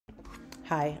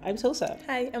Hi, I'm Sosa.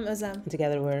 Hi, I'm Azam. And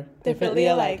together we're Differently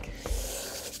alike.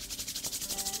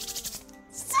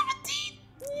 17!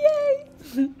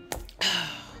 Yay!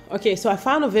 Okay, so I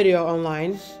found a video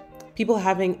online. People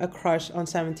having a crush on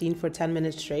 17 for 10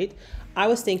 minutes straight. I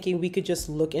was thinking we could just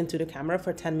look into the camera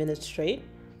for 10 minutes straight.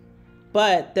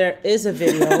 But there is a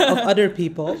video of other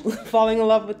people falling in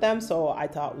love with them, so I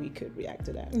thought we could react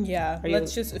to that. Yeah,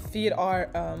 let's just feed our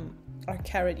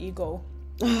carrot ego.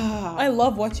 I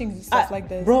love watching stuff like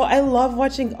this. Bro, I love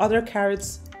watching other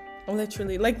carrots.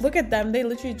 Literally. Like, look at them. They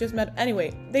literally just met.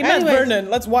 Anyway, they met Vernon.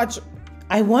 Let's watch.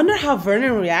 I wonder how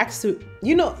Vernon reacts to,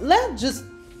 you know, let's just.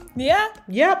 Yeah?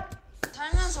 Yep.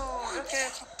 살면서 이렇게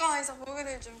가까이서 보게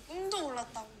될 줄 꿈도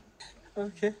몰랐다고.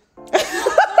 Okay.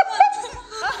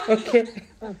 Okay.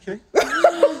 Okay.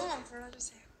 한번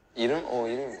불러주세요. 이름이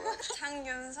뭐야?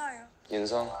 장윤서요.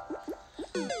 윤성.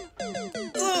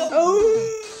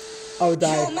 Oh,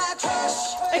 die.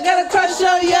 I got a crush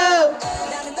on you.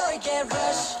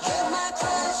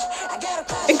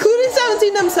 Including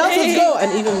 17 themselves. Let's go.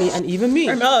 And even me. And even me.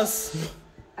 And us.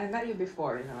 I met you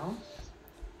before, you know?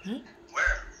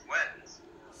 Where? When?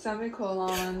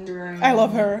 Semicolon during... I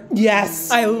love her. Yes.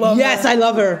 I love her. Yes, I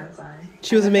love her.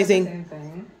 She was amazing. Same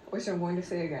thing, which I'm going to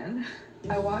say again.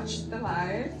 I watched the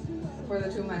live for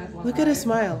the 2 minutes one Look at his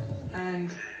smile.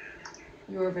 and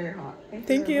you were very hot.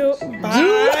 Thank you.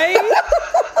 Bye.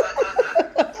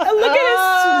 Look at his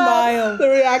smile. The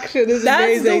reaction is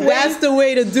amazing. That's the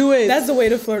way to do it. That's the way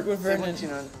to flirt with Vernon.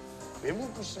 세븐틴은 외모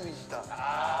쿠션이시다.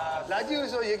 아,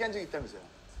 라디오에서 얘기한 적 있다면서요?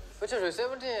 그렇죠. 저희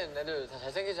세븐틴 애들 다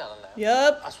잘생기지 않았나요?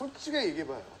 Yup. 아, 솔직하게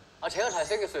얘기해봐요. 아, 제가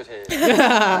잘생겼어요, 제일.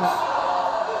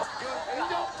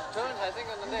 저는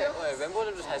잘생겼는데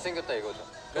멤버들도 잘생겼다 이거죠.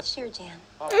 What's your jam?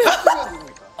 아, 탑3가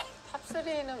누굽니까?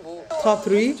 탑3는 뭐 Top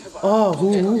 3? Oh,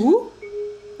 who?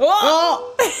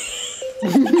 Oh!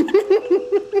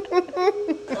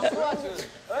 슈아준.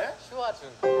 슈아준.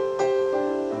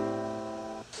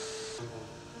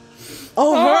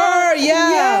 Oh, her!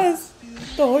 Yeah! Yes!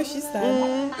 Oh, she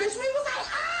said.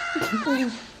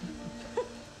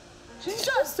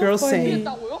 Girls saying.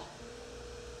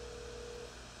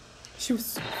 She was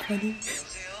so funny.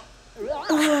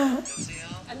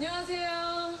 안녕하세요.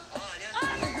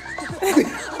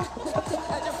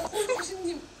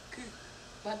 혹시님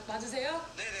맞으세요?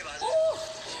 네네 맞아요.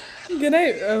 Can I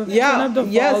Yeah, turn up the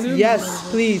yes, volume? yes,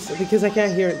 please, because I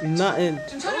can't hear nothing.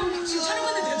 지금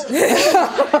촬영하는데 지금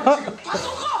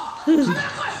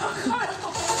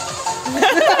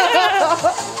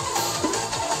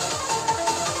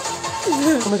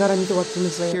Oh my god, I need to watch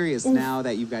this later. Curious now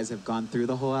that you guys have gone through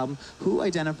the whole album, who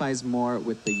identifies more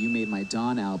with the You Made My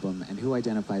Dawn album and who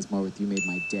identifies more with You Made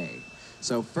My Day?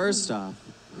 So first off,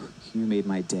 You Made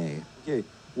My Day. Okay,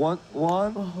 one,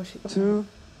 two,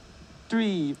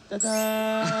 three.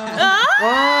 Ta-da!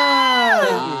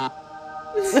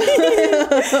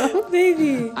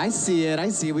 Baby. I see it, I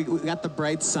see it. We got the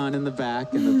bright sun in the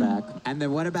back, And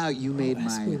then what about You Made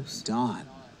My Dawn?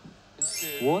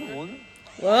 One.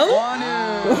 Well,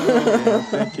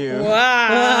 Thank you.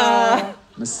 wow.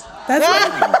 Miss- That's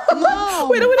what. No.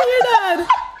 Wait, I want to hear that.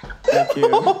 Thank you.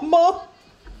 Mom!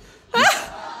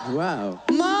 Wow.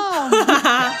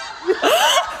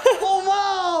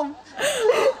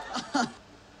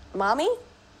 Mommy?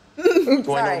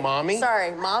 Do I know mommy?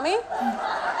 Sorry, mommy?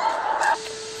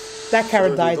 That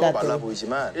carrot died that 말라 day.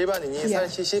 보이지만 일반인이 살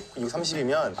 70, 근육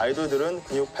 30이면 아이돌들은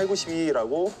근육 8,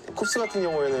 90이라고 쿱스 같은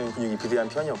경우에는 근육이 비대한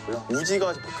편이었고요.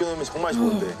 우지가 벗겨놓으면 정말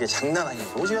좋은데 이게 장난 아니에요.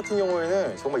 우지 같은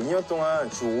경우에는 정말 2년 동안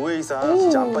주 5회 이상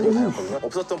진짜 안 빠지고 다녔거든요.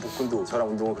 없었던 복근도 저랑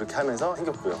운동을 그렇게 하면서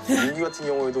생겼고요. 민규 같은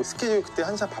경우에도 스케줄 그때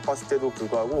한참 바빴을 때도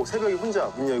불구하고 새벽에 혼자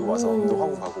문 열고 와서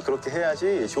운동하고 가고 그렇게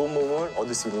해야지 좋은 몸을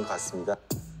얻을 수 있는 것 같습니다.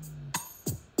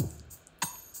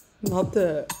 Not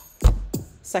the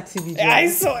sexy video. I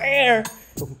swear.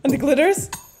 And the glitters?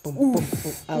 Boom, boom, boom.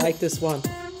 I like this one.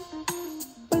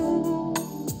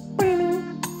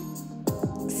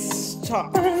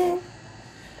 Stop.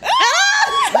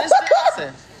 Miss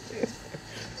Jackson.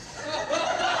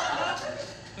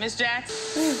 Miss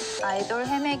Jackson. 아이돌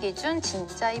헤매기 중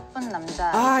진짜 이쁜 남자.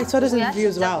 I saw this in the 누구야? review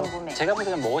as 진짜 well. 궁금해. 제가 볼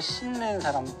때는 멋있는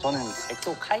사람 저는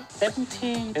엑소 카이?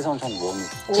 세븐틴에서는 전 원우.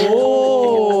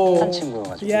 오. 한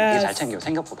친구여가지고 되게 Yes. 잘 챙겨요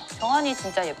생각보다. 정한이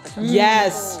진짜 예쁘죠?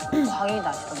 Yes. 광이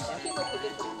나시던데요?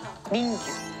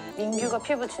 민규가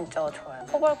피부 진짜 좋아요.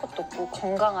 포괄 것도 없고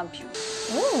건강한 피부.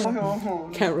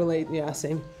 Can't relate. Yeah,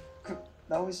 same.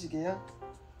 나오시게요?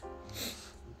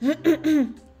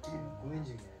 고민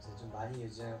중이에요. 좀 많이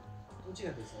요즘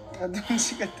똥지가 돼서.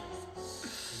 똥지가 돼서.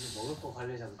 먹을 거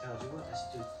관리 잘 못해가지고 다시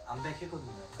또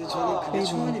암백했거든요. 근데 저는 그게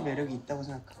충분히 매력이 있다고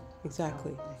생각합니다.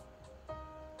 Exactly.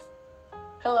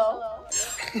 Hello.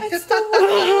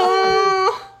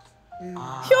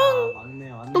 형! 막내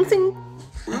왔네. 동생.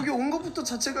 여기 온 것부터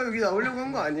자체가 여기 나오려고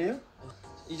한 거 아니에요?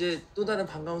 이제 또 다른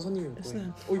반가운 손님이 올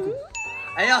거예요. 어이구.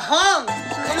 아야 형!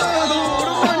 너무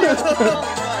오랜만이야.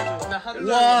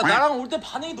 와 나랑 올 때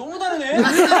반응이 너무 다르네.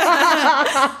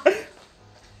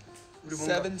 우리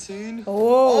뭔가. 세븐틴.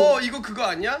 오. 이거 그거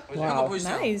아니야? 이거 보시죠.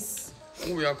 나이스.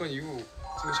 오 약간 이거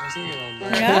되게 잘생겨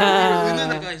나온다.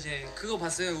 은은이가 이제 그거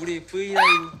봤어요. 우리 V9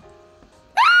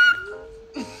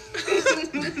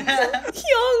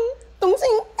 형! 동생!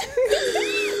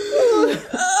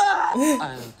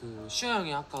 그 슈아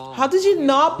형이 아까 How did you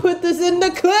not put this in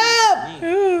the clip?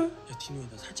 야 디노야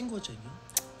나 살찐 거 같지 않냐?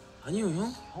 아니요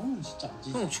형. 형은 진짜 안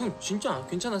찌. 형 지금 진짜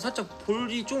괜찮아. 살짝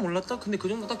볼이 좀 올랐다. 근데 그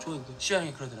정도 딱 좋아요. 슈아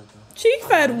형이 그러더라고요. Cheek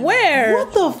fat where?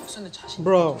 What the f- 턱선에 자신.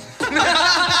 Bro.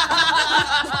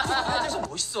 그래서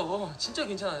멋있어. 진짜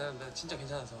괜찮아. 나 진짜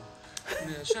괜찮아서.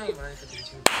 근데 슈아 형이 말하니까 되게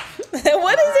재밌다.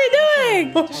 What is he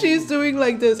doing? She's doing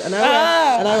like this and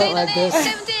I don't like this.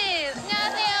 세븐틴!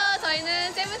 안녕하세요.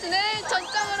 저희는 세븐틴을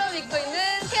전적으로 믿고 있는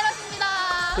캐럿입니다.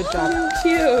 Good job.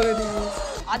 Cute.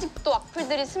 아직도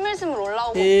악플들이 스물스물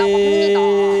올라오고 에이. 있다고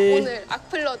합니다. 오늘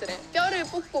악플러들의 뼈를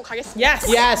뽑고 가겠습니다. Yes.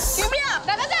 Yes. 유미야!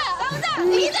 나가자! 싸우자!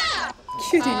 이기자!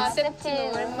 Cutie. 아,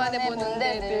 세븐틴 오랜만에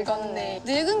보는데 늙었네.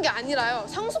 늙은 게 아니라요.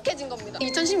 성숙해진 겁니다.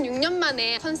 2016년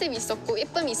만에 컨셉이 있었고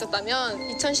예쁨이 있었다면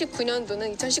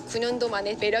 2019년도는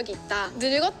 2019년도만의 매력이 있다.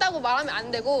 늙었다고 말하면 안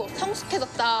되고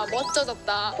성숙해졌다,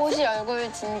 멋져졌다. 꽃이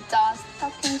얼굴 진짜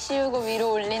스타킹 씌우고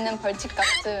위로 올리는 벌칙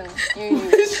같은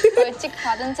유유. 벌칙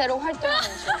받은 채로 활동하는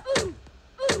중.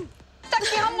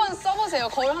 스타킹 한번 써보세요.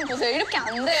 거울 한번 보세요. 이렇게 안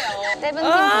돼요.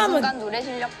 세븐틴 당분간 노래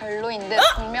실력 별로인 듯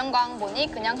복면가왕 보니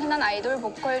그냥 흔한 아이돌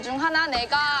보컬 중 하나.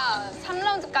 내가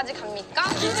 3라운드까지 갑니까?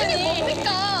 기준이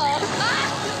뭡니까?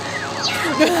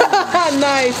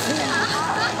 Nice.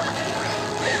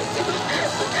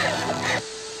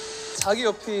 자기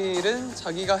어필은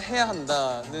자기가 해야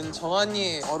한다는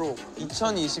정한이의 바로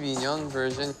 2022년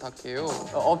버전 부탁해요.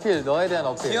 어필 너에 대한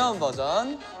어필. 귀여운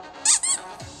버전,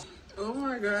 Oh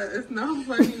my god, it's not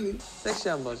funny.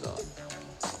 섹시한 버전.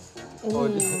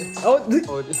 어디?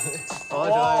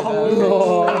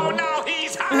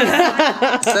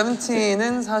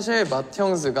 세븐틴은 사실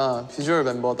마티형스가 비주얼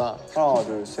멤버다. 하나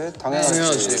둘 셋.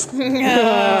 당연하지.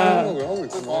 한국을 하고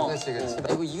있구나. 그렇지.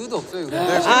 이거 이유도 없어요. 이거.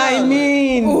 I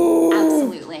mean,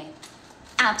 Absolutely.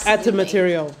 add to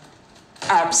material.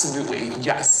 Absolutely,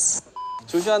 yes.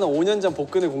 조슈아는 5년 전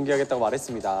복근을 공개하겠다고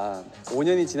말했습니다.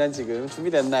 5년이 지난 지금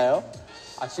준비됐나요?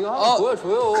 아 지금 한번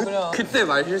보여줘요. 그냥. 그때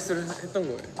말 실수를 했던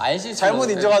거예요. 말실수. 잘못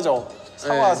인정하죠?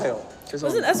 사과하세요.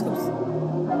 Wasn't Escoops?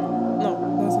 No,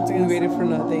 that was something We else. waited for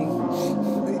nothing.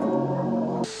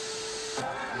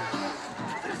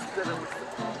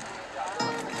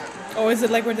 Oh, is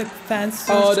it like where the fans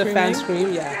Oh, screaming? the fan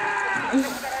scream, yeah.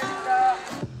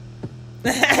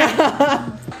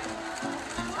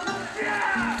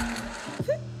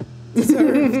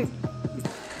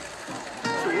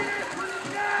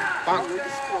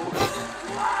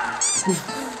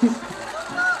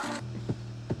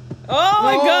 Oh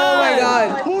my god! Oh my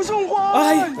god. Oh,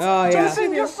 Oh yeah.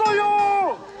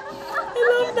 I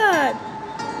love that.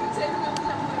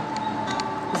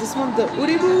 Is this one the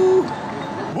Uribu?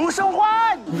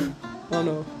 무성환! Oh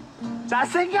no.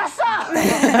 잘생겼어!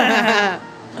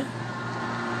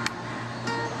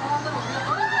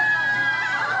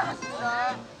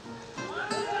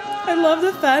 I love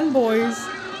the fanboys.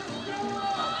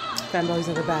 Fanboys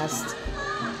are the best.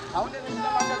 가운데 좀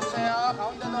맞춰주세요.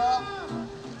 가운데도.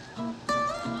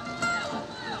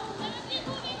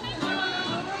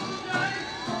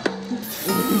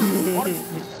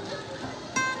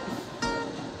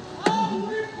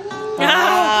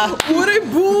 Ah, what a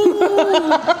boom!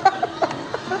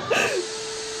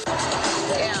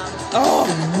 Oh,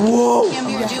 whoa!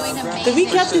 Did we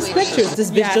get these pictures? This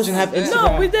bitch doesn't have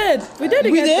Instagram. No, we did. We did.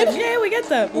 We get did? them. Yeah, we get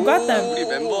them. We got them. 우리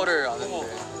멤버를 아는데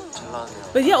잘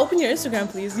나왔네요. But yeah, open your Instagram,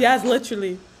 please. Yes,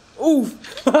 literally. Ooh.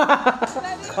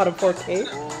 Caught a 4K.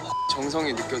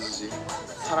 정성이 느껴지지.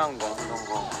 사랑과 그런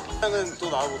거. 나는 또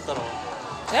나를 못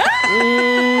따라와.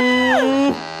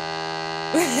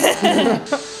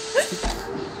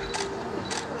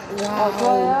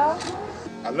 Wow.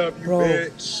 I love you, Bro.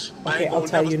 bitch. Okay, I'll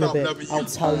tell you in a bit. I'll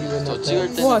tell you in a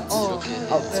bit. What? I'll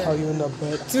tell you in a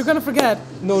bit. You're gonna forget.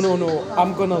 No.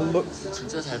 I'm gonna look.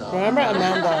 진짜 잘 나와. Remember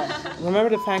Amanda? Remember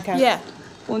the fan cam? Yeah.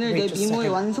 오늘 Wait 내 just a 미모의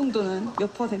second. 완성도는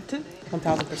몇 퍼센트?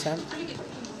 1000%.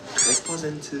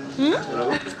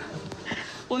 100%.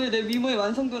 오늘 내 미모의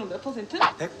완성도는 몇 퍼센트?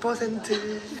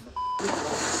 100%.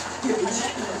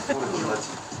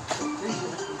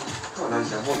 난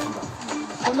진짜 못 한다.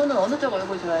 번호는 어느 쪽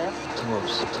얼굴 좋아해요?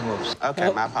 tumors.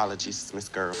 Okay, my apologies, Miss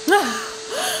Girl.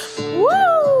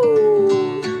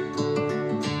 Woo!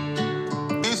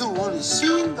 이승원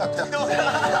시인 같아.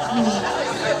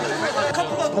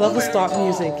 I love the stock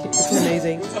music. It's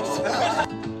amazing.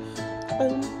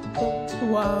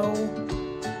 Wow.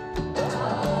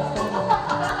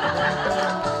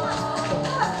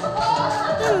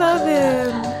 I love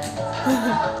him.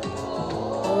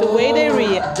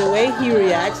 The way he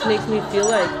reacts makes me feel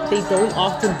like they don't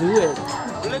often do it.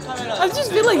 I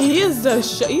just feel like he is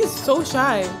he's so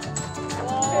shy.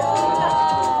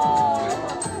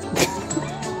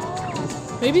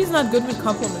 Maybe he's not good with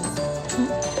compliments.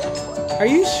 Are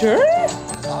you sure?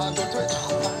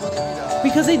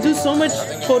 Because they do so much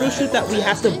photo shoot that we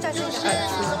have to.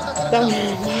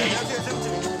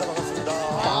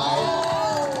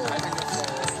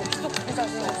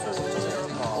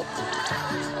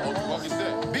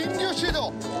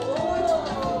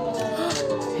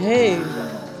 Hey.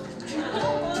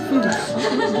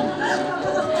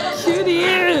 Cutie.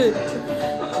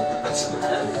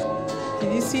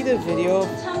 Did you see the video of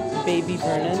baby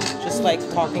Vernon just like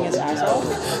talking his ass off?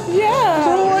 Yeah.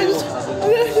 Bro, I just...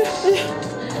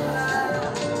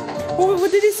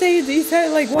 What did he say? He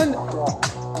said like one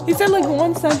sentence.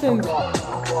 One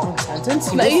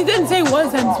sentence? No, he didn't say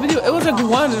one sentence, but it was like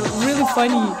one really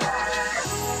funny.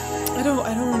 I don't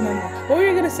remember. What were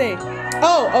you gonna say?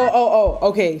 Oh.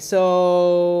 Okay,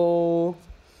 so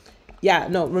yeah,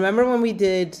 no. Remember when we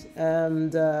did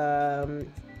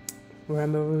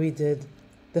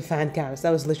the fan cams?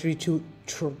 That was literally two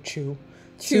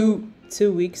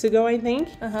weeks ago, I think.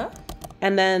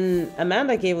 And then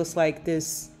Amanda gave us like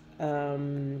this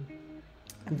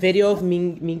video of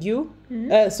Minghao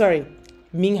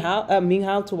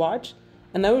to watch,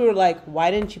 and then we were like, why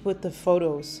didn't you put the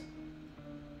photos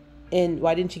in?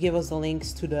 Why didn't you give us the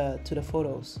links to the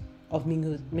photos of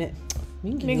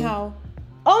Minghao?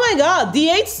 Oh my god,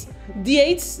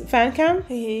 D8's fan cam?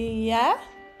 Yeah.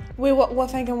 Wait,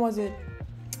 what fan cam was it?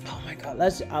 Oh my god,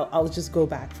 I'll just go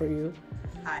back for you,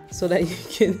 so that you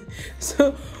can.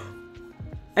 So,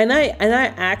 and I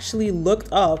actually looked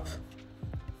up.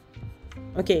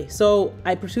 Okay, so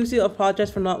I profusely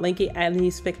apologize for not linking any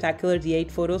spectacular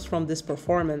D8 photos from this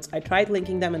performance. I tried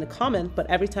linking them in the comment, but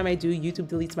every time I do, YouTube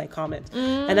deletes my comment.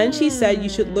 And then she said you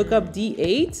should look up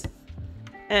D8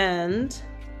 and...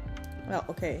 Well,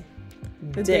 okay.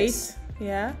 The this. date?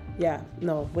 Yeah? Yeah,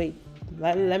 no, wait.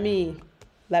 Let me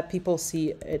let people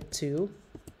see it too.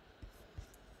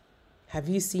 Have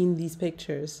you seen these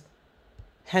pictures?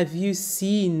 Have you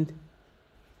seen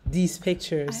these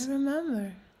pictures? I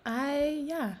remember.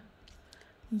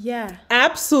 Yeah.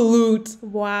 Absolute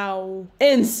Wow.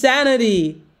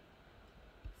 insanity.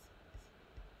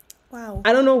 Wow.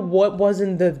 I don't know what was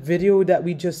in the video that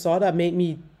we just saw that made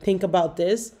me think about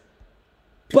this,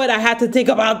 but I had to think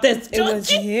about this. It was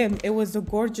him. It was the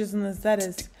gorgeousness that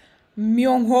is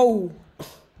Myung-ho.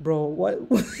 Bro, what?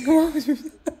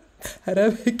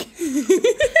 Arabic.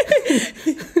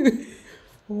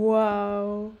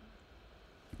 Wow.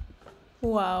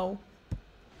 Wow.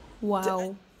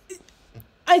 Wow.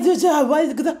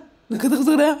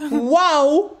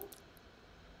 Wow.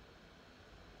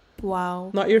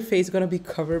 Wow. Not your face gonna be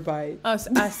covered by...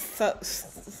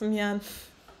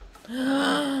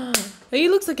 He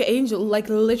looks like an angel, like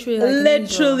literally like an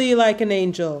angel. Literally like an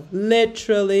angel.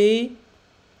 Literally.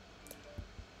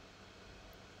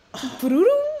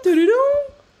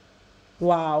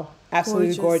 Wow.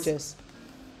 Absolutely gorgeous.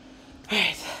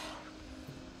 Alright.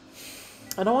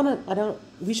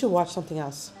 We should watch something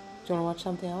else. Do you want to watch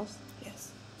something else?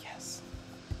 Yes.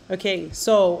 Okay,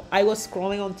 so I was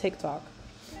scrolling on TikTok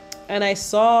and I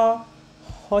saw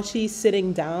Hoshi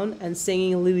sitting down and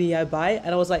singing Lilili Yabbay,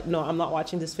 and I was like, no, I'm not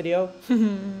watching this video.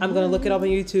 I'm gonna look it up on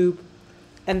YouTube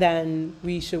and then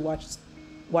we should watch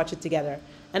it together.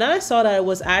 And then I saw that it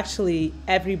was actually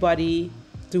everybody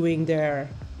doing their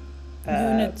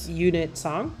unit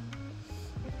song.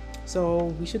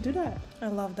 So we should do that. I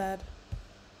love that.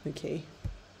 Okay.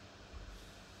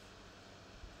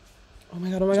 Oh my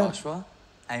god, oh my god. Joshua,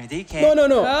 I'm DK.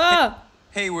 No.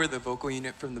 Hey, we're the vocal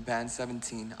unit from the band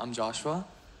 17. I'm Joshua.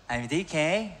 I'm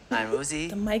DK. I'm Rosie.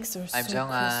 The mics are I'm so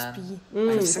Jonghan. crispy.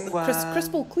 I'm Seungwan.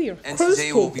 Crystal clear. And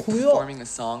today we'll be performing a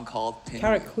song called Pinwheel.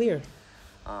 Carrot clear.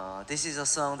 This is a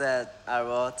song that I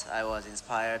wrote. I was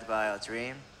inspired by a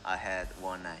dream I had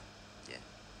one night. Yeah.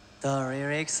 The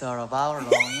lyrics are about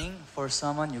longing for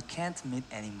someone you can't meet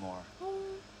anymore.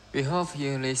 We hope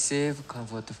you receive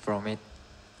comfort from it.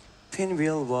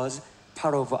 Pinwheel was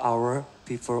part of our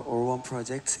Before or One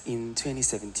project in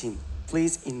 2017.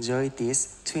 Please enjoy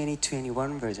this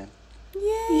 2021 version.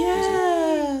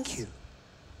 Yeah.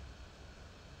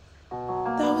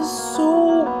 That was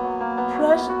so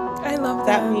precious. I love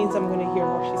that. That means I'm gonna hear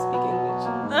more she speak English.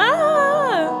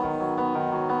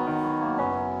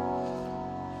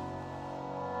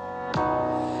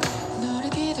 너를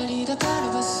기다리다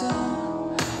바라봤어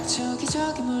저기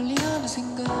멀리 어느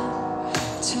순간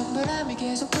찬바람이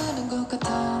계속 부는 것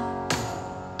같아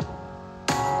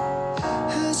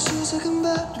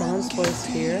John's voice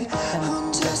here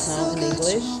and just now in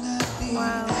English.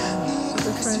 Wow.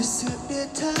 Different.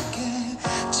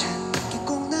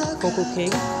 Vocal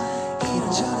king.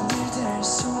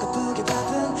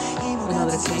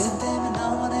 Another king.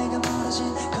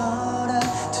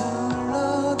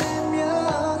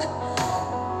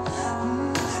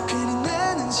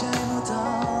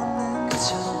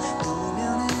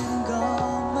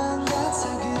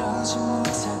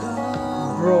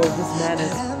 Bro, this man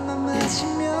is...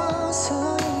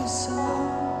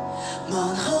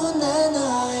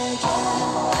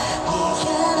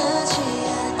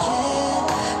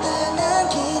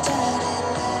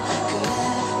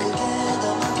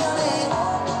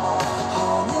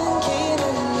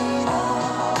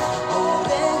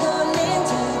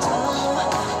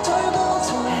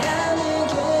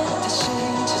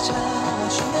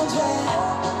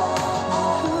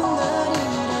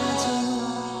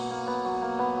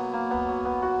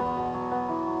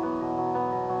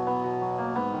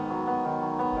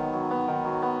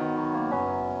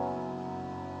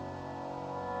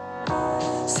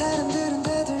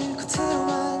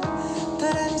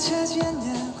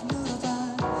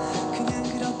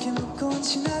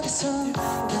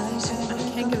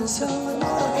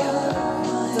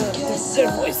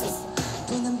 Their voices.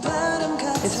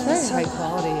 It's very high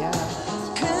quality, yeah.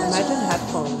 Imagine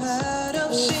headphones.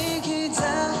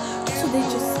 So they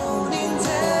just...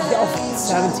 Yo,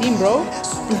 17, bro.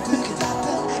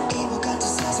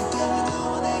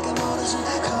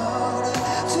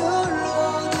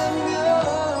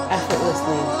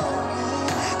 Effortlessly.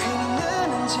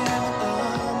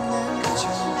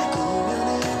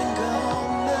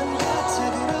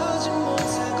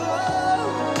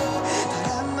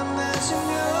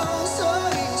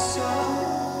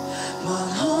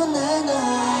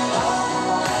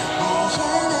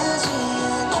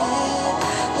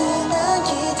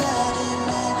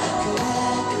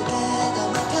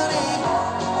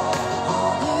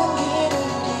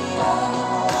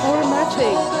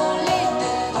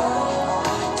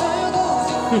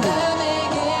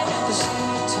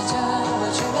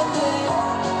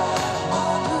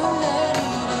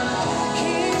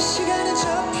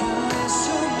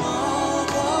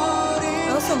 I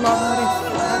also love how they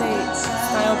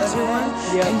styled everyone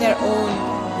in their own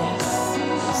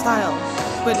style,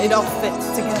 but it all fits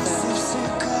together.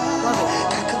 Love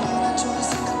it.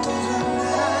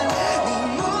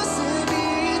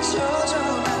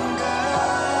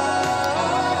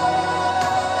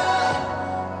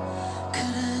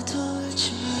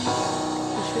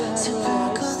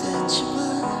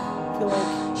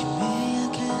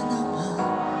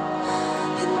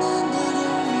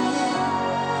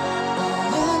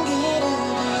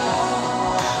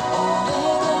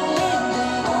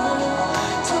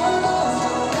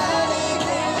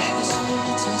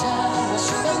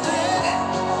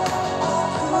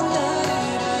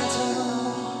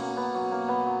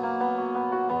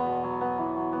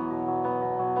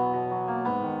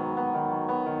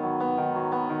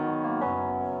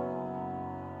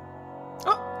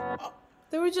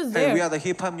 They were just Hey, there. we are the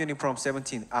hip hop unit from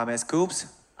 17. I'm Scoops.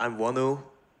 I'm Wonu.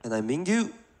 And I'm Mingyu.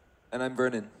 And I'm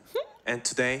Vernon. And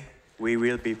today, we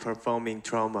will be performing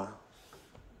Trauma.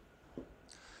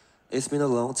 It's been a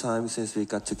long time since we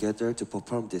got together to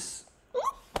perform this.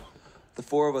 The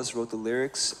four of us wrote the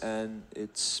lyrics, and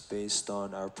it's based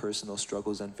on our personal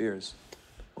struggles and fears.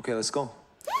 Okay, let's go.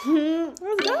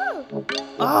 Let's go.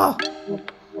 Ah.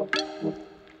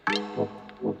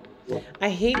 I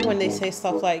hate when they say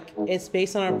stuff like it's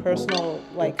based on our personal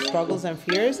struggles and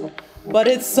fears, but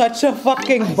it's such a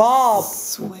fucking bop. I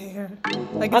swear.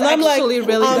 Like, and it's I'm like,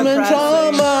 really I'm in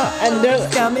trauma, and they're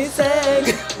got me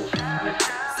sick.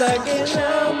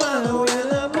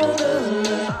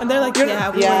 And they're like,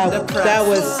 yeah, we were depressed. That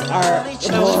was our.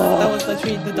 That was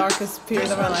literally the darkest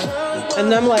period of our life.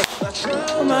 And I'm like,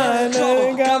 my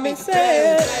man got me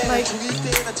sad. Like,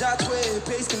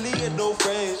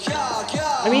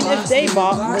 I mean, if they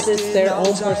bought with it their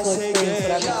own personal experience,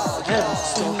 that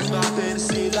makes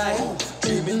sense.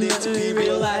 in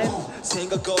real life. It's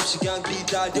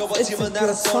a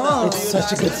good song. It's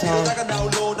such a good song.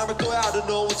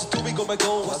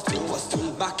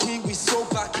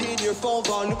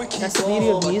 That's the beauty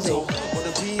of music.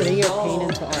 Putting your pain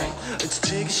into art,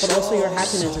 but also your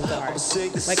happiness into art.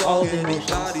 Like all of the emotions.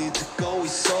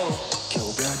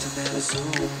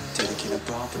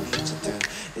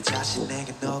 내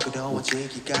자신에게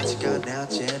너그러워지기까지가 난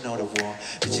제일 어려워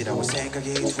빛이라고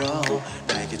생각이 들어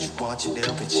나에게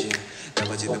주어지는 빛이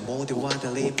나머지는 모두와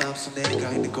달리 맘속 내가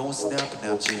있는 곳은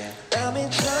나뿐없지 I'm in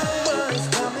trauma,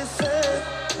 I'm in sad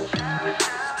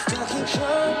Stuck in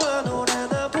trauma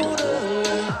노래나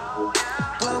부를래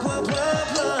Blah blah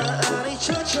blah blah 아니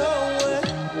저저해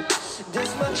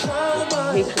That's my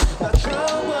trauma, my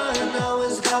trauma And now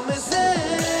it's got me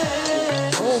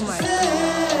sad Oh my god.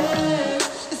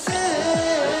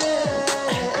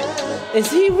 Is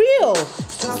he real? I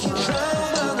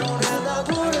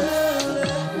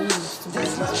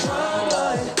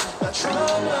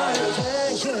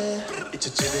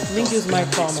think he was my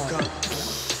trauma.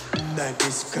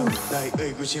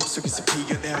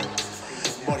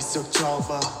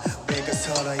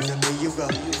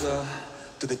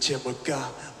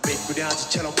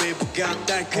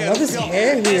 I love his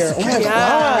hair here. Oh my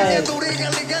god.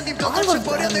 I love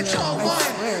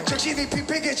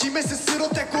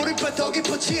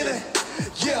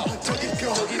Yeah, 더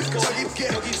깊게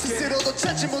스스로도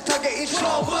찾지 못하게 이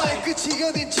트라우마의 끝이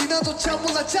어딘지나조차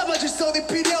몰라 잡아줄 손이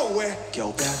필요해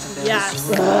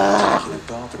Yes.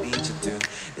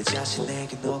 내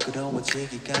자신에게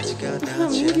너그러워지기까지가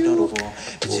난 제일 어려워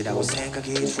빛이라고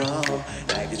생각이 들어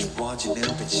나에게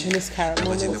주어지는 빛이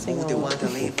나머지는 무대와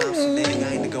달리 맘속 내가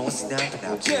있는 곳은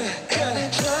나뿐없지 Any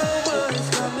trauma is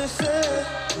coming sad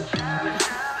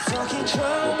Talking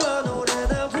trauma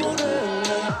노래나 부를래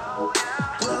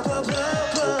Blah blah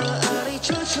blah blah 아니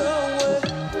저저해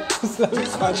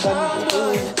This my trauma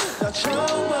My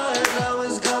trauma and now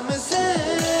it's got me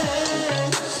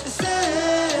sad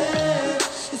Sad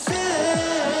Sad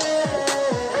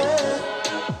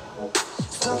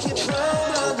Talking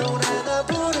trauma 노래나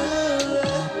부를래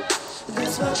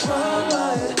This my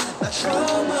trauma My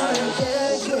trauma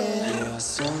yeah yeah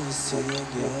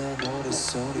Yeah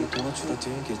노랫소리도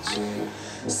줄어들겠지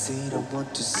See I want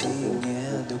to sing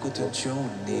yeah 누구든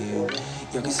좋으니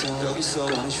여기서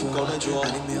꺼내줘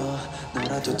아니면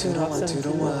너라도 들어와 줘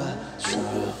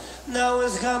Now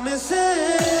it's got me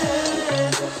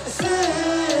sad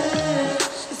Sad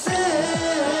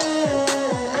Sad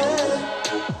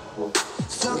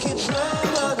Stuck in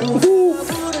trauma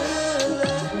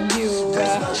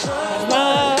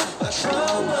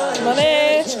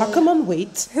How come on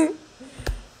wait?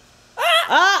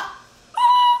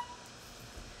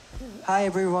 Hi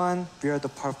everyone, we are the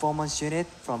performance unit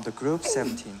from the group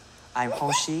 17. I'm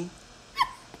Hoshi.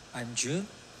 I'm Jun.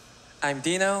 I'm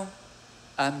Dino.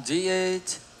 I'm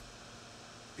D8.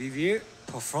 We will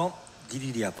perform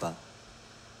Lilili Yabbay.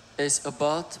 It's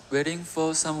about waiting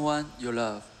for someone you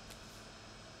love.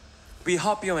 We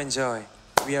hope you enjoy.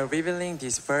 We are revealing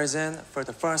this version for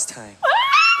the first time.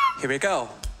 Here we go.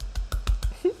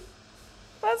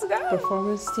 Let's go.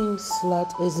 Performance team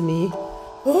slut is me.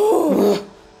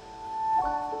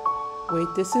 Wait,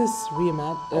 this is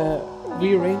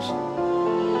rearranged.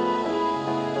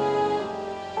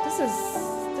 This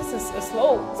is a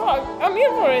slow song. I'm here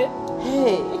for it.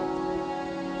 Hey,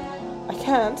 I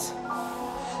can't.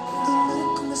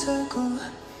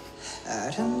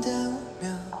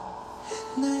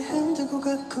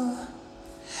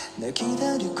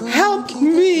 Help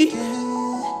me.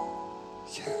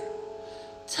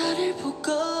 달을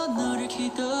보고 너를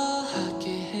기도하게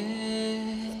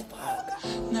해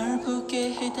널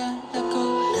보게 해달라고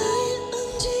나의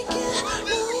움직여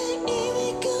너의 힘이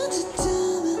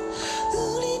가득하면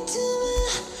우리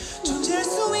둘은 존재할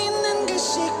수 있는 그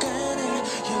시간을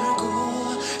열고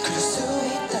그럴 수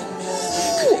있다면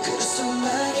그래 그럴 수만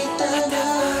있다면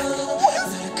나를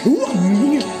그대로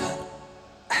느껴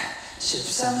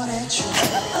십상을 해줘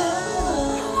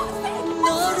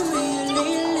너를 위해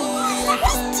릴리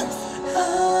야bbay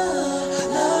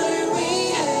너를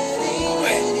위해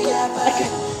릴리 야bbay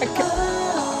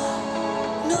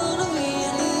너를 위해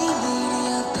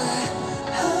릴리 야bbay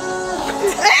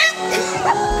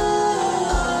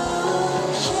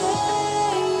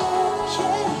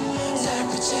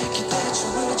살붙잡기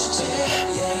대충을 주지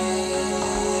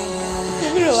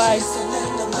Let me relax.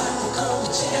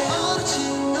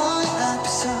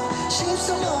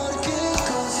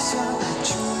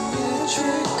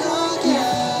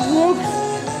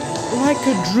 Like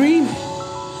a dream.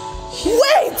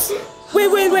 Wait.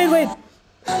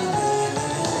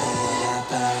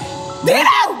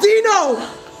 Dino!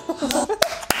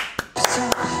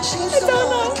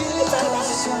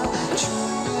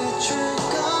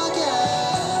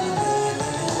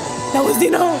 That was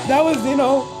Dino. That was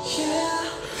Dino.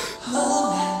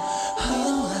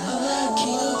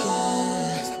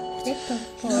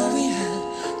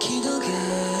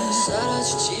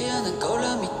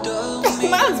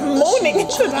 Man's moaning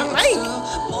into the mic.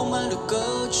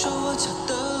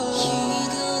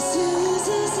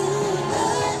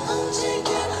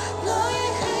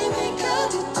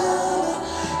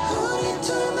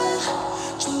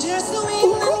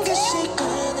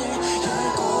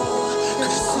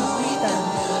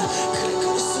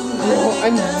 Oh,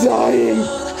 I'm dying.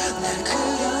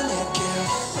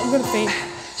 I'm gonna faint.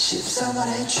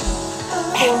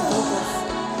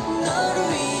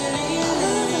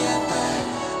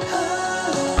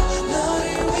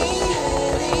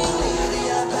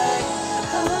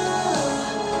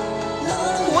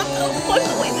 What the fuck?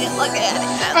 Wait, look at it.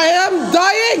 I am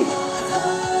dying.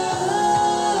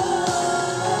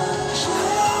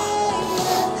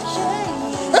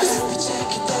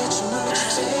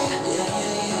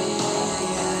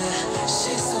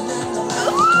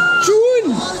 June.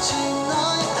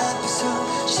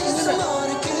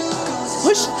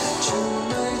 Hush.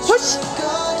 Hush.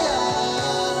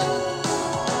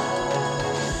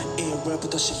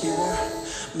 1월부터 12월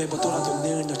매번 돌아도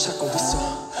늘 널 찾고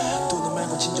있어 두 눈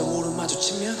말고 진정으로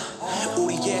마주치면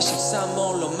우리의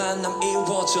 13월로 만남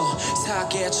이루어져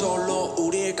사계절로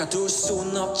우릴 가둘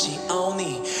순 없지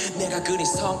only 내가 그린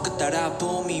손끝 따라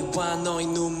봄이와 너의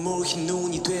눈물 흰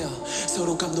눈이 되어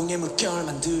서로 감동의 물결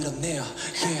만들어내요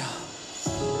yeah.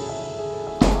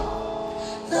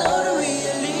 너를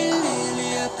위해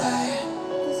릴리리 야바이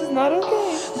This is not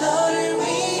okay. 너를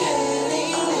위해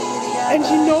릴리리 야바이 And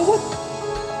you know what?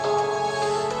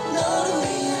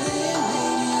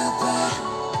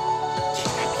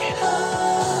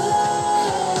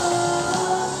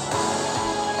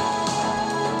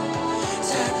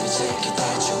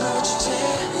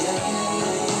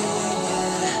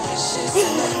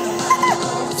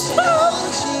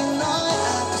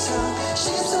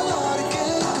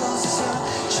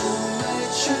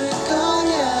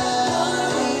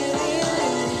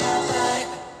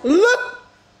 Look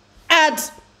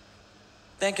at.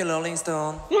 Thank you, Rolling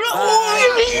Stone.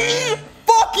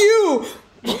 Fuck you.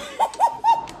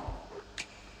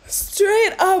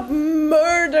 Straight up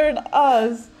murdered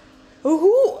us.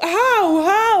 Who?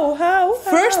 How?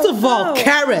 First of all,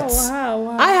 carrots.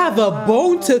 I have a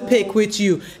bone to pick with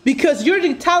you because you're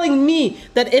telling me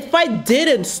that if I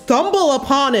didn't stumble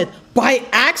upon it by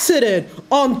accident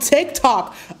on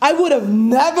TikTok, I would have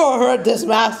never heard this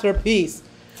masterpiece.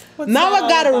 Now I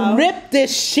gotta rip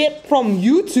this shit from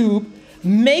YouTube,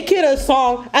 make it a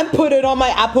song, and put it on my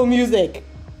Apple Music.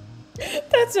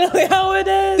 That's really how it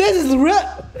is. This is real.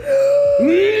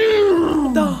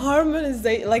 The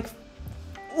harmonization, like,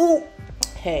 ooh.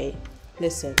 Hey,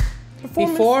 listen.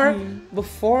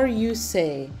 Before you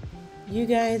say, you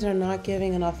guys are not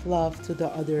giving enough love to the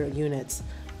other units.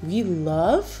 We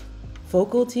love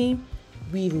vocal team,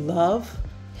 we love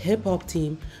hip hop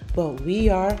team, but we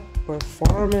are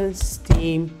performance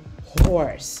team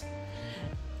horse.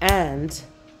 And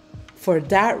for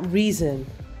that reason,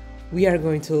 we are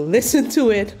going to listen to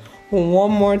it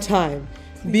one more time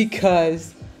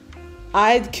because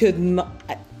I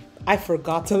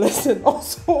forgot to listen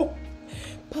also.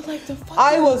 But like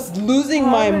I was losing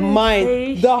my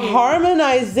mind. The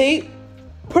harmonization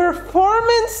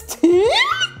performance team?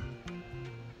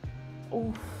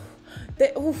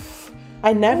 Oof.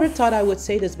 I never thought I would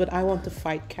say this, but I want to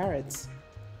fight carrots.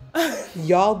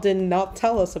 Y'all did not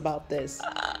tell us about this.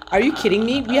 Are you kidding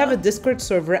me? We have a Discord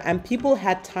server and people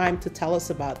had time to tell us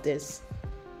about this.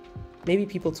 Maybe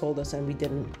people told us and we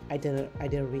didn't. I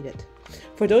didn't read it.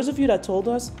 For those of you that told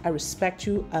us, I respect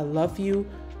you. I love you.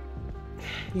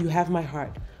 You have my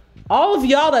heart. All of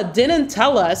y'all that didn't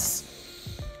tell us,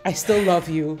 I still love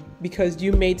you because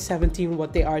you made 17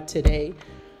 what they are today.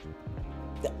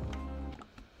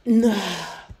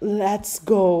 Let's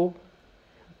go.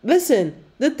 Listen,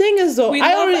 the thing is though, we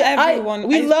love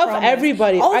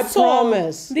everybody. Also, I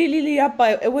promise. Lilili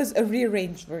Yabbay, it was a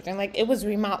rearranged version. Like it was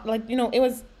it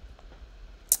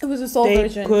was a soul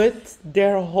version. They put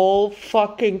their whole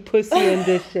fucking pussy in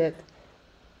this shit.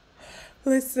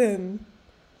 Listen,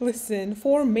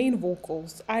 4 main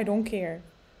vocals. I don't care.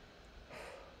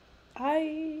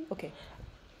 Okay.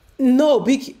 No,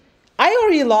 I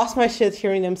already lost my shit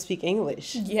hearing them speak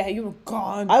English. Yeah, you were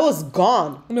gone. I was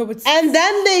gone. No, but and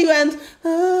then they went.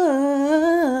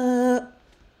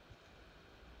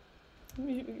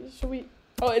 Should we?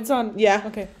 Oh, it's on. Yeah.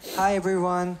 Okay. Hi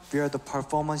everyone, we are the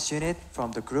performance unit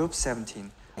from the group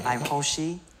 17. I'm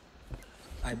Hoshi.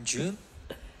 I'm June.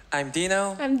 I'm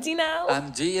Dino. I'm Dino.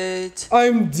 I'm D8.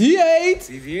 I'm D8.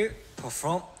 We will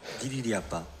perform Lilili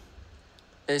Yabbay.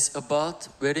 It's about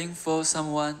waiting for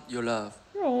someone you love.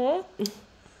 Aww.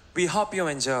 We hope you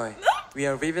enjoy. We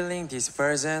are revealing this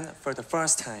version for the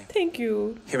first time. Thank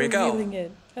you. Here we go.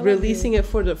 Releasing it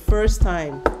for the first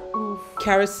time.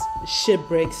 Kara's shit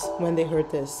breaks when they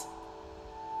heard this.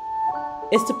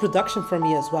 It's the production for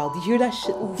me as well. Do you hear that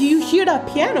shit? Do you hear that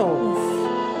piano?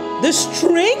 The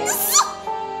strings?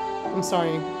 I'm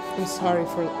sorry.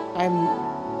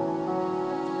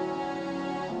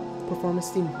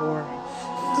 Performance team whore.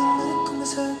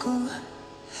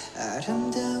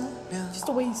 Just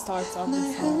the way he starts off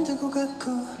this song.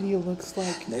 He looks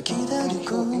like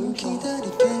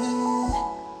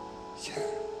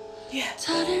yeah.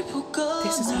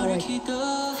 This is how I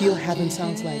feel heaven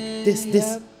sounds like. This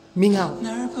Minghao.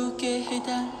 No,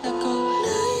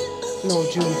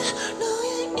 June. It's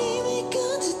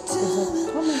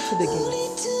like, come into the game.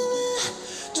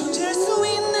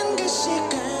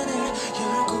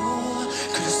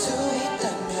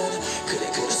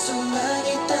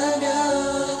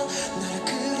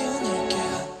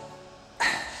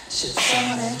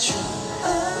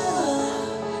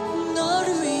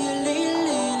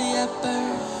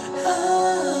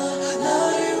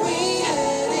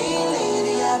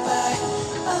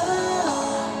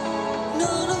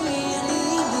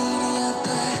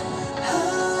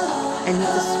 I need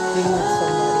to scream like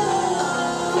somebody.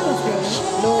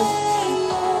 No.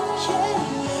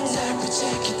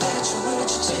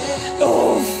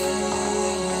 Oh.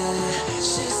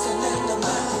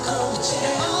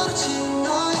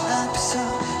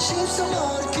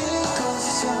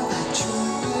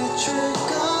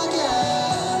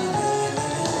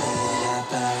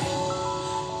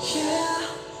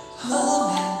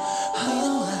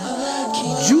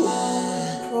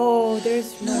 Oh,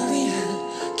 there's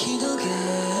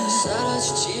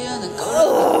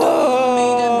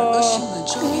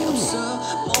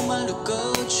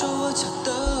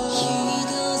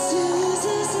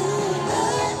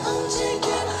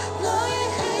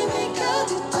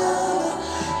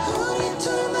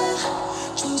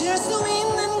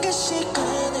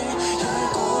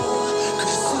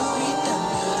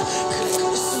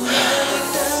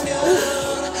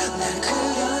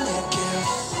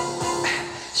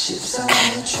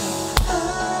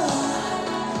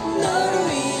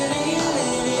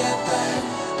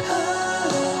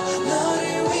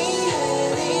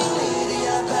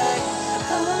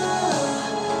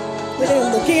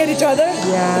They're looking at each other?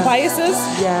 Yeah. The biases?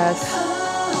 Yes.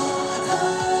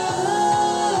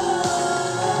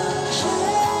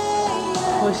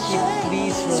 Hoshi,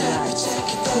 please relax.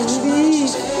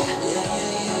 Please.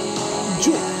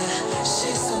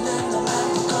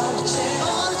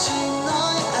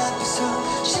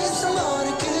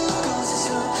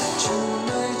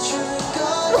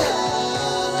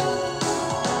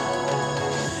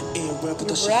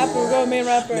 Rapper, go main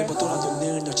rapper.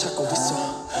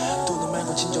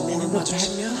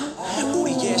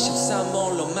 우리의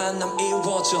 13월로 만남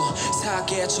이루어져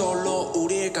사계절로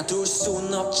우릴 가둘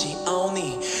순 없지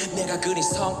only 내가 그린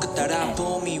손끝 따라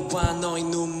봄이와 너의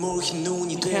눈물 흰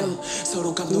눈이 되어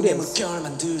서로 감동의 물결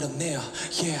만들어내요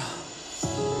yeah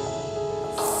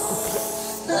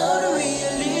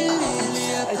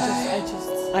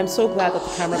I'm so glad that the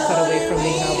camera cut away from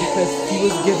me now because he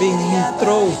was giving me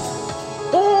throat.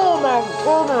 Oh my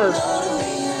goodness.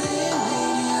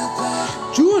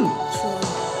 June.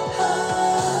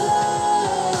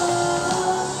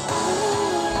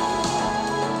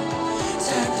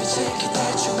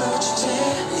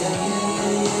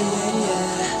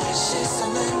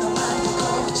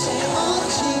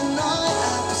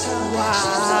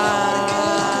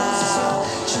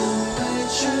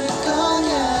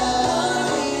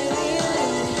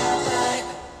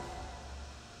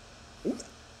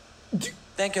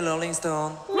 Thank you, Rolling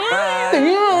Stone.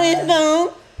 Bye.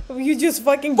 You just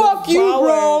fucking fuck you,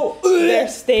 bro. Their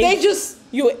stage. They just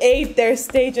you ate their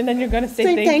stage, and then you're gonna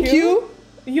say thank you.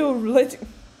 You literally.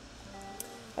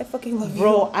 I fucking love you,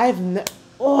 bro. I've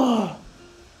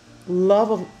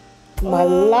love of my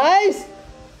life.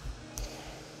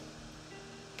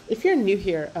 If you're new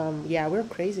here, yeah, we're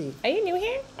crazy. Are you new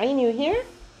here? Are you new here?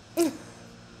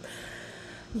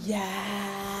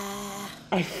 Yeah.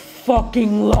 I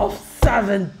fucking love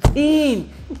 17.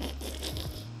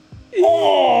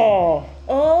 Oh.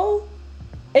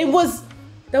 It was.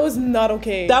 That was not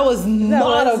okay. That was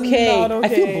not okay. I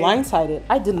feel okay. blindsided.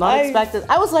 I did not expect it.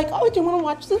 I was like, oh, do you want to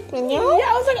watch this video? Yeah,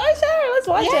 I was like, oh, sure, let's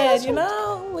watch it. You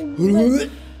know, like,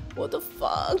 What the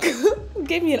fuck?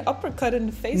 Gave me an uppercut in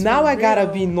the face. Now I gotta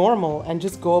real. be normal and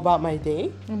just go about my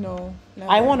day. No. Never.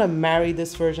 I want to marry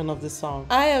this version of this song.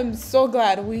 I am so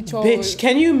glad we chose. Bitch,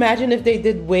 can you imagine if they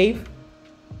did Wave?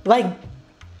 Like.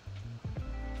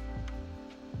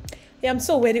 Yeah, I'm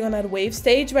still waiting on that Wave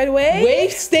stage, by the way.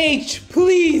 Wave stage,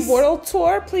 please. World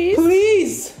tour, please.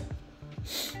 Please.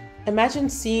 Imagine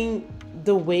seeing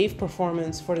the Wave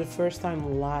performance for the first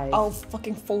time live. I'll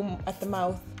fucking foam at the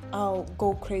mouth. I'll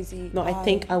go crazy. No, I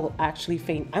think I will actually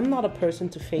faint. I'm not a person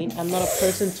to faint. I'm not a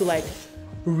person to like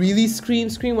really scream.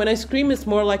 When I scream, it's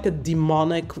more like a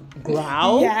demonic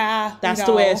growl. Yeah, that's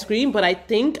the way I scream. But I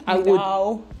think I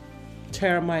would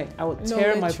tear my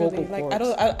vocal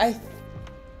cords.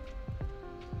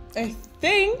 I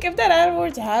think if that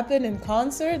were to happen in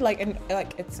concert, like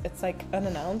it's like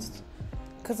unannounced.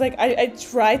 Cause like I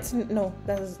tried to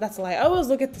that's a lie. I always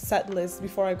look at the set list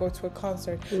before I go to a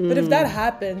concert. But if that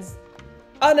happens,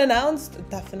 unannounced,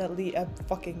 definitely I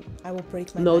will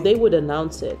break my neck. They would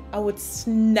announce it. I would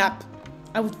snap.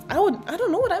 I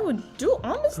don't know what I would do,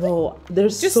 honestly. Bro,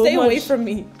 there's just so stay much, away from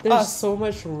me. There's so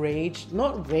much rage,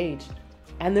 not rage,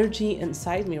 energy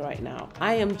inside me right now.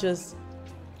 I am just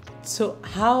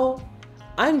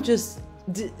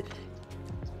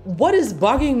what is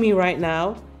bugging me right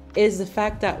now is the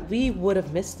fact that we would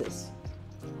have missed this.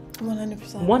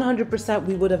 100%. 100%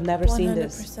 we would have never seen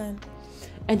this. 100%.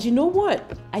 And you know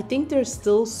what? I think there's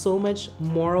still so much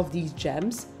more of these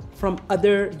gems from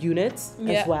other units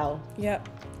as well. Yep.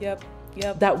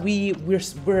 That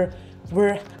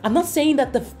we're I'm not saying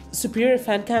that the Superior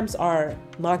fan cams are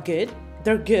not good.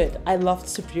 They're good. I love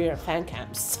Superior fan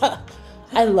cams.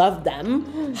 I love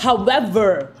them.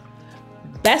 However,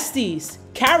 besties,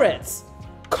 carrots,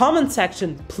 comment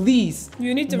section, please.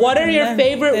 You need to. What are your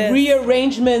favorite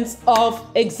rearrangements of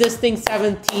existing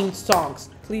 17 songs?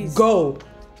 Please go.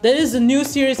 That is a new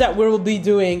series that we will be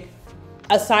doing.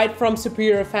 Aside from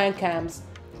Superior fan cams,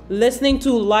 listening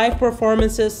to live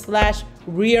performances /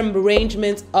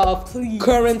 rearrangements of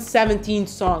current 17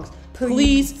 songs.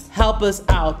 Please help us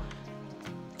out.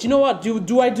 Do you know what?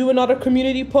 Do I do another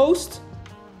community post?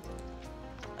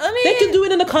 I mean, they can do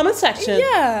it in the comment section.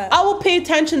 Yeah. I will pay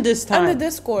attention this time. And the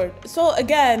Discord. So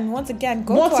once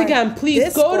again, please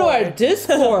Discord. go to our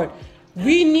Discord.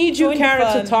 We need you,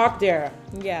 Karen, to talk there.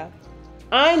 Yeah.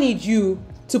 I need you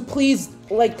to please,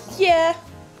 like, yeah.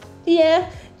 You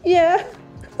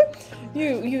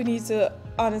need to,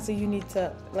 honestly,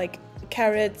 like,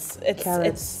 carrots.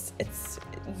 It's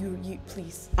you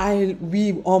please.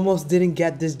 We almost didn't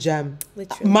get this gem.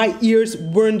 Literally. My ears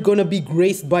weren't gonna be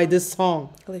graced by this song.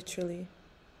 Literally.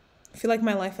 I feel like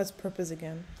my life has purpose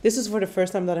again. This is for the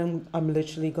first time that I'm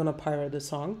literally gonna pirate the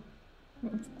song.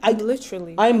 I'm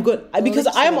good because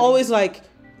I'm always like,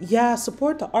 yeah,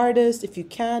 support the artist if you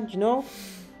can, you know.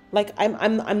 Like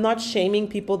I'm not shaming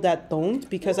people that don't,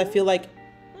 because I feel like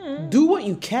do what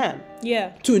you can.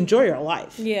 Yeah. To enjoy your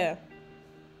life. Yeah.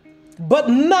 But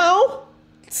now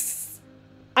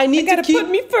I gotta put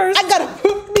me first. I gotta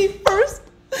put me first.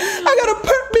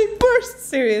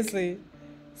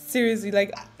 Seriously,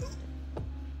 like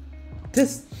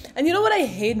this. And you know what I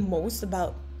hate most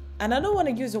about, and I don't want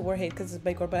to use the word hate because it's a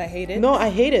big word, but I hate it. No, I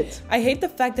hate it. I hate the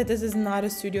fact that this is not a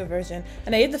studio version,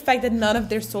 and I hate the fact that none of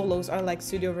their solos are like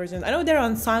studio versions. I know they're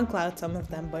on SoundCloud, some of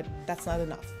them, but that's not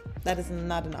enough. That is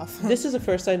not enough. This is the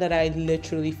first time that I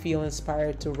literally feel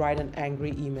inspired to write an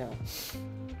angry email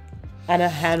and a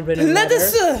handwritten letter.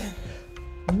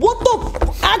 What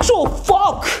the actual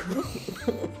fuck?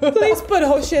 Please put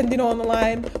Hoshi and Dino on the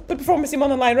line. Put Performance Team on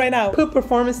the line right now. Put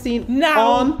Performance Team now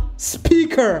on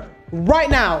speaker right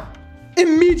now.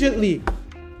 Immediately.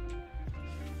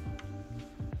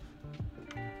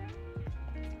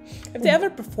 If they ever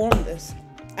perform this,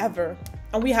 ever,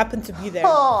 and we happen to be there,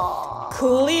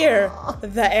 clear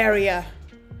the area.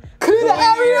 Clear the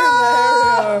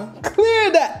area.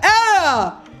 Clear the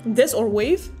area. This or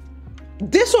Wave?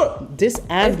 This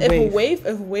and Wave.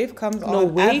 If Wave comes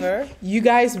on Wave, ever, you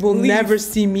guys will never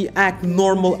see me act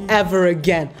normal ever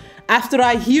again. After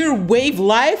I hear Wave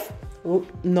live,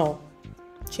 no.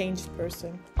 Changed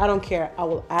person. I don't care. I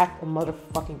will act a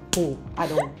motherfucking fool. I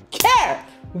don't care.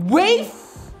 Wave,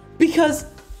 because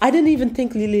I didn't even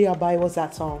think Lilili Yabbay was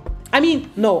that song. I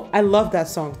mean, no, I love that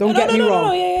song. Don't get me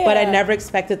wrong. Yeah. But I never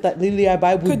expected that Lilili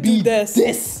Yabbay would be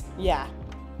this. Yeah.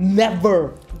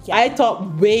 Never. Yeah. I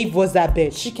thought Wave was that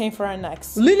bitch. She came for our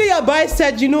necks. Lilili Yabbay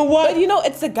said, you know what? But you know,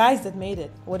 it's the guys that made it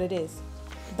what it is.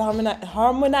 The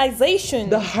harmonization.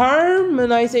 The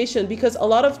harmonization, because a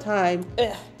lot of time,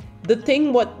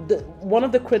 one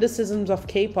of the criticisms of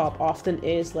K-pop often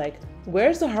is like,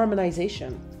 where's the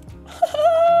harmonization?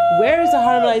 Where is the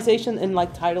harmonization in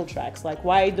like title tracks? Like,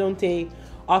 why don't they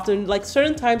often, like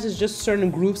certain times it's just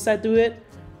certain groups that do it,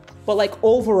 but like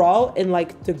overall in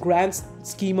like the grand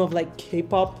scheme of like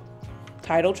K-pop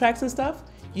title tracks and stuff,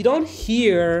 you don't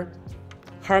hear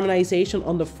harmonization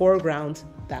on the foreground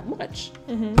that much.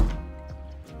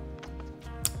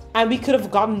 And we could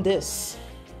have gotten this.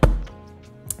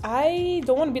 I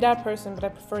don't want to be that person, but I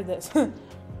prefer this.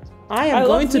 I am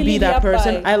going to be that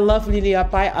person. I love Lilili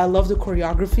Yabbay. I love the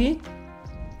choreography,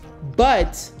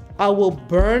 but I will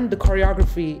burn the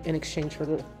choreography in exchange for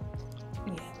the.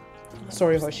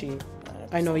 Sorry, Hoshi.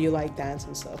 I know you like dance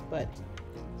and stuff, but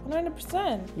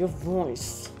 100%. Your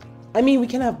voice. I mean, we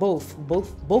can have both.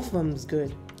 Both of them is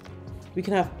good. We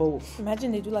can have both.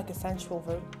 Imagine they do like a sensual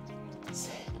version.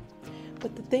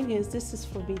 But the thing is, this is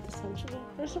for me the sensual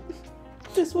version.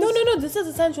 This was... No. This is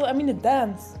essential. I mean, the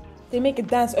dance. They make a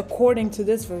dance according to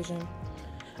this version.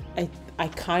 I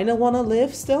kind of want to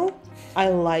live still. I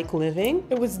like living.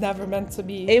 It was never meant to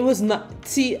be. It was not.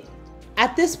 See,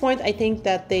 at this point, I think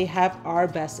that they have our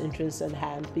best interests in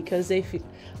hand because I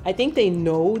think they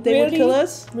know they would kill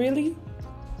us. Really?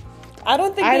 I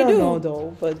don't think they do. I don't know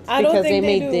though, but because they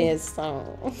made this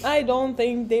song. I don't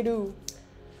think they do.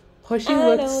 Hoshi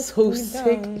looks so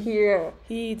sick here.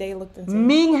 They looked insane.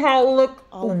 Minghao looked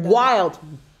wild.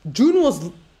 June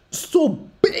was so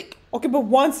big. Okay, but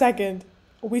 1 second.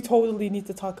 We totally need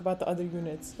to talk about the other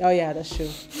units. Oh yeah, that's true.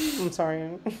 I'm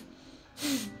sorry.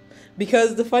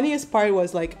 Because the funniest part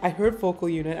was like, I heard vocal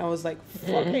unit. I was like,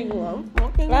 fucking love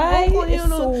fucking vocal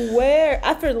unit. I swear,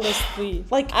 effortlessly.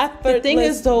 Like, the thing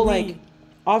is though, like,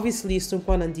 obviously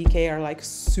Seungkwan and DK are like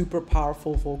super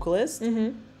powerful vocalists.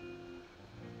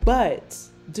 But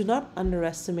do not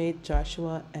underestimate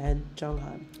Joshua and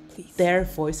Jonghan. Please. Their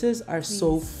voices are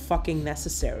so fucking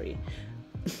necessary.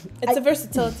 It's a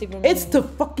versatility for me. It's the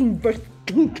fucking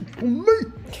versatility for me.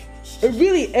 It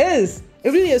really is. It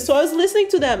really is. So I was listening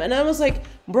to them and I was like,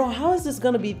 bro, how is this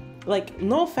gonna be? Like,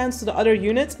 no offense to the other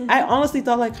units. I honestly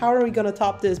thought like, how are we gonna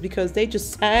top this? Because they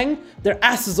just sang their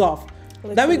asses off.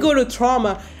 Literally. Then we go to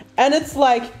Trauma and it's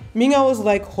like, Minga was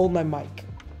like, hold my mic.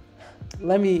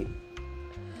 Let me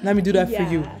do that for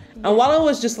you. And while I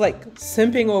was just like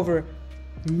simping over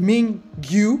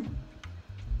Mingyu.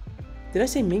 Did I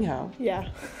say Minghao? Yeah.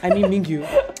 I mean Mingyu.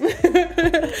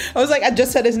 I was like, I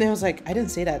just said his name. I was like, I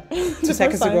didn't say that 2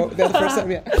 seconds ago. The first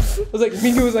time, yeah. I was like,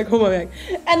 Mingyu was like, oh my God.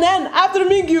 And then after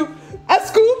Mingyu,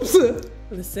 Scoops.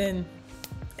 Listen,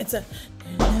 it's a.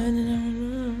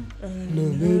 And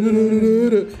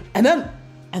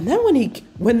then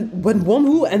when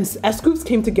Wonwoo and Scoops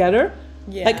came together.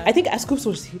 Yeah. Like, I think Scoops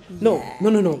was here. No.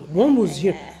 One was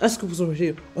here. Scoops was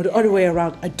here. Or the other way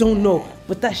around. I don't know.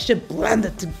 But that shit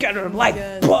blended together like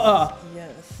butter.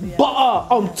 Butter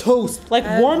on toast. Like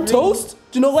warm toast.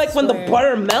 Do you know, like when the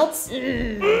butter melts?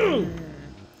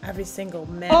 Every single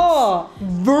melt. Oh,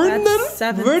 Vernon?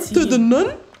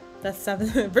 Vertidenen? That's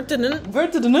 7. Vertidenen?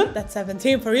 Vertidenen? That's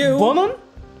 17 for you. Bonon?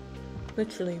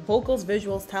 Literally. Vocals,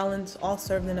 visuals, talents, all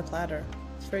served in a platter.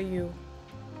 It's for you.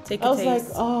 Take a taste. I was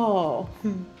like, oh.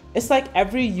 It's like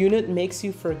every unit makes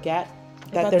you forget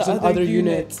that there's another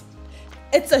unit.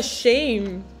 It's a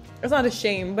shame. It's not a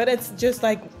shame, but it's just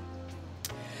like,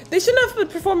 they shouldn't have put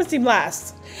performance team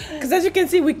last. Because as you can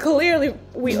see, we clearly,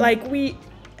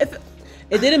 it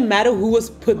didn't matter who was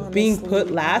being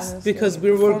put last because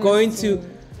we were going to.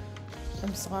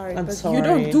 I'm sorry. I'm but sorry. You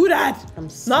don't do that. I'm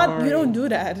sorry. You don't do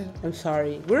that. I'm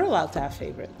sorry. We're allowed to have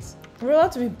favorites. We're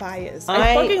allowed to be biased.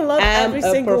 I fucking love every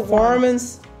single one.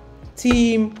 Performance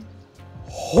team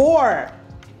whore.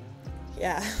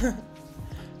 Yeah.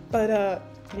 But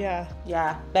yeah.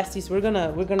 Yeah, besties, we're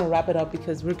gonna wrap it up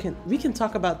because we can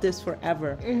talk about this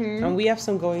forever. And we have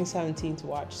some Going 17 to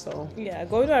watch, so yeah,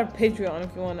 go to our Patreon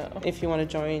if you wanna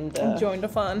join the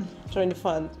fun.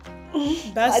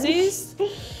 Besties.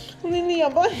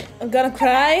 I'm gonna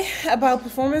cry about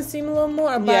performance team a little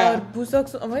more, about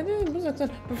performance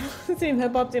team,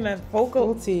 hip hop team, and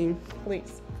vocal team.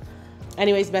 Please.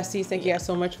 Anyways, besties, thank you guys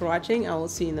so much for watching, and we'll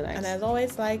see you in the next. And as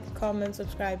always, like, comment,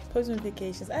 subscribe, post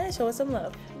notifications, and show us some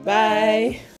love.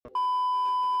 Bye.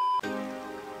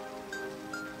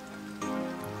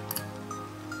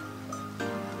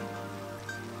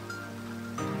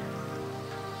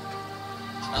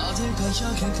 어딜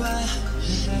거역해봐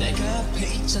내가 앞에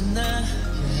있잖아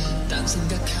딴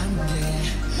생각하는 게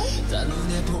다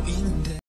눈에 보이는데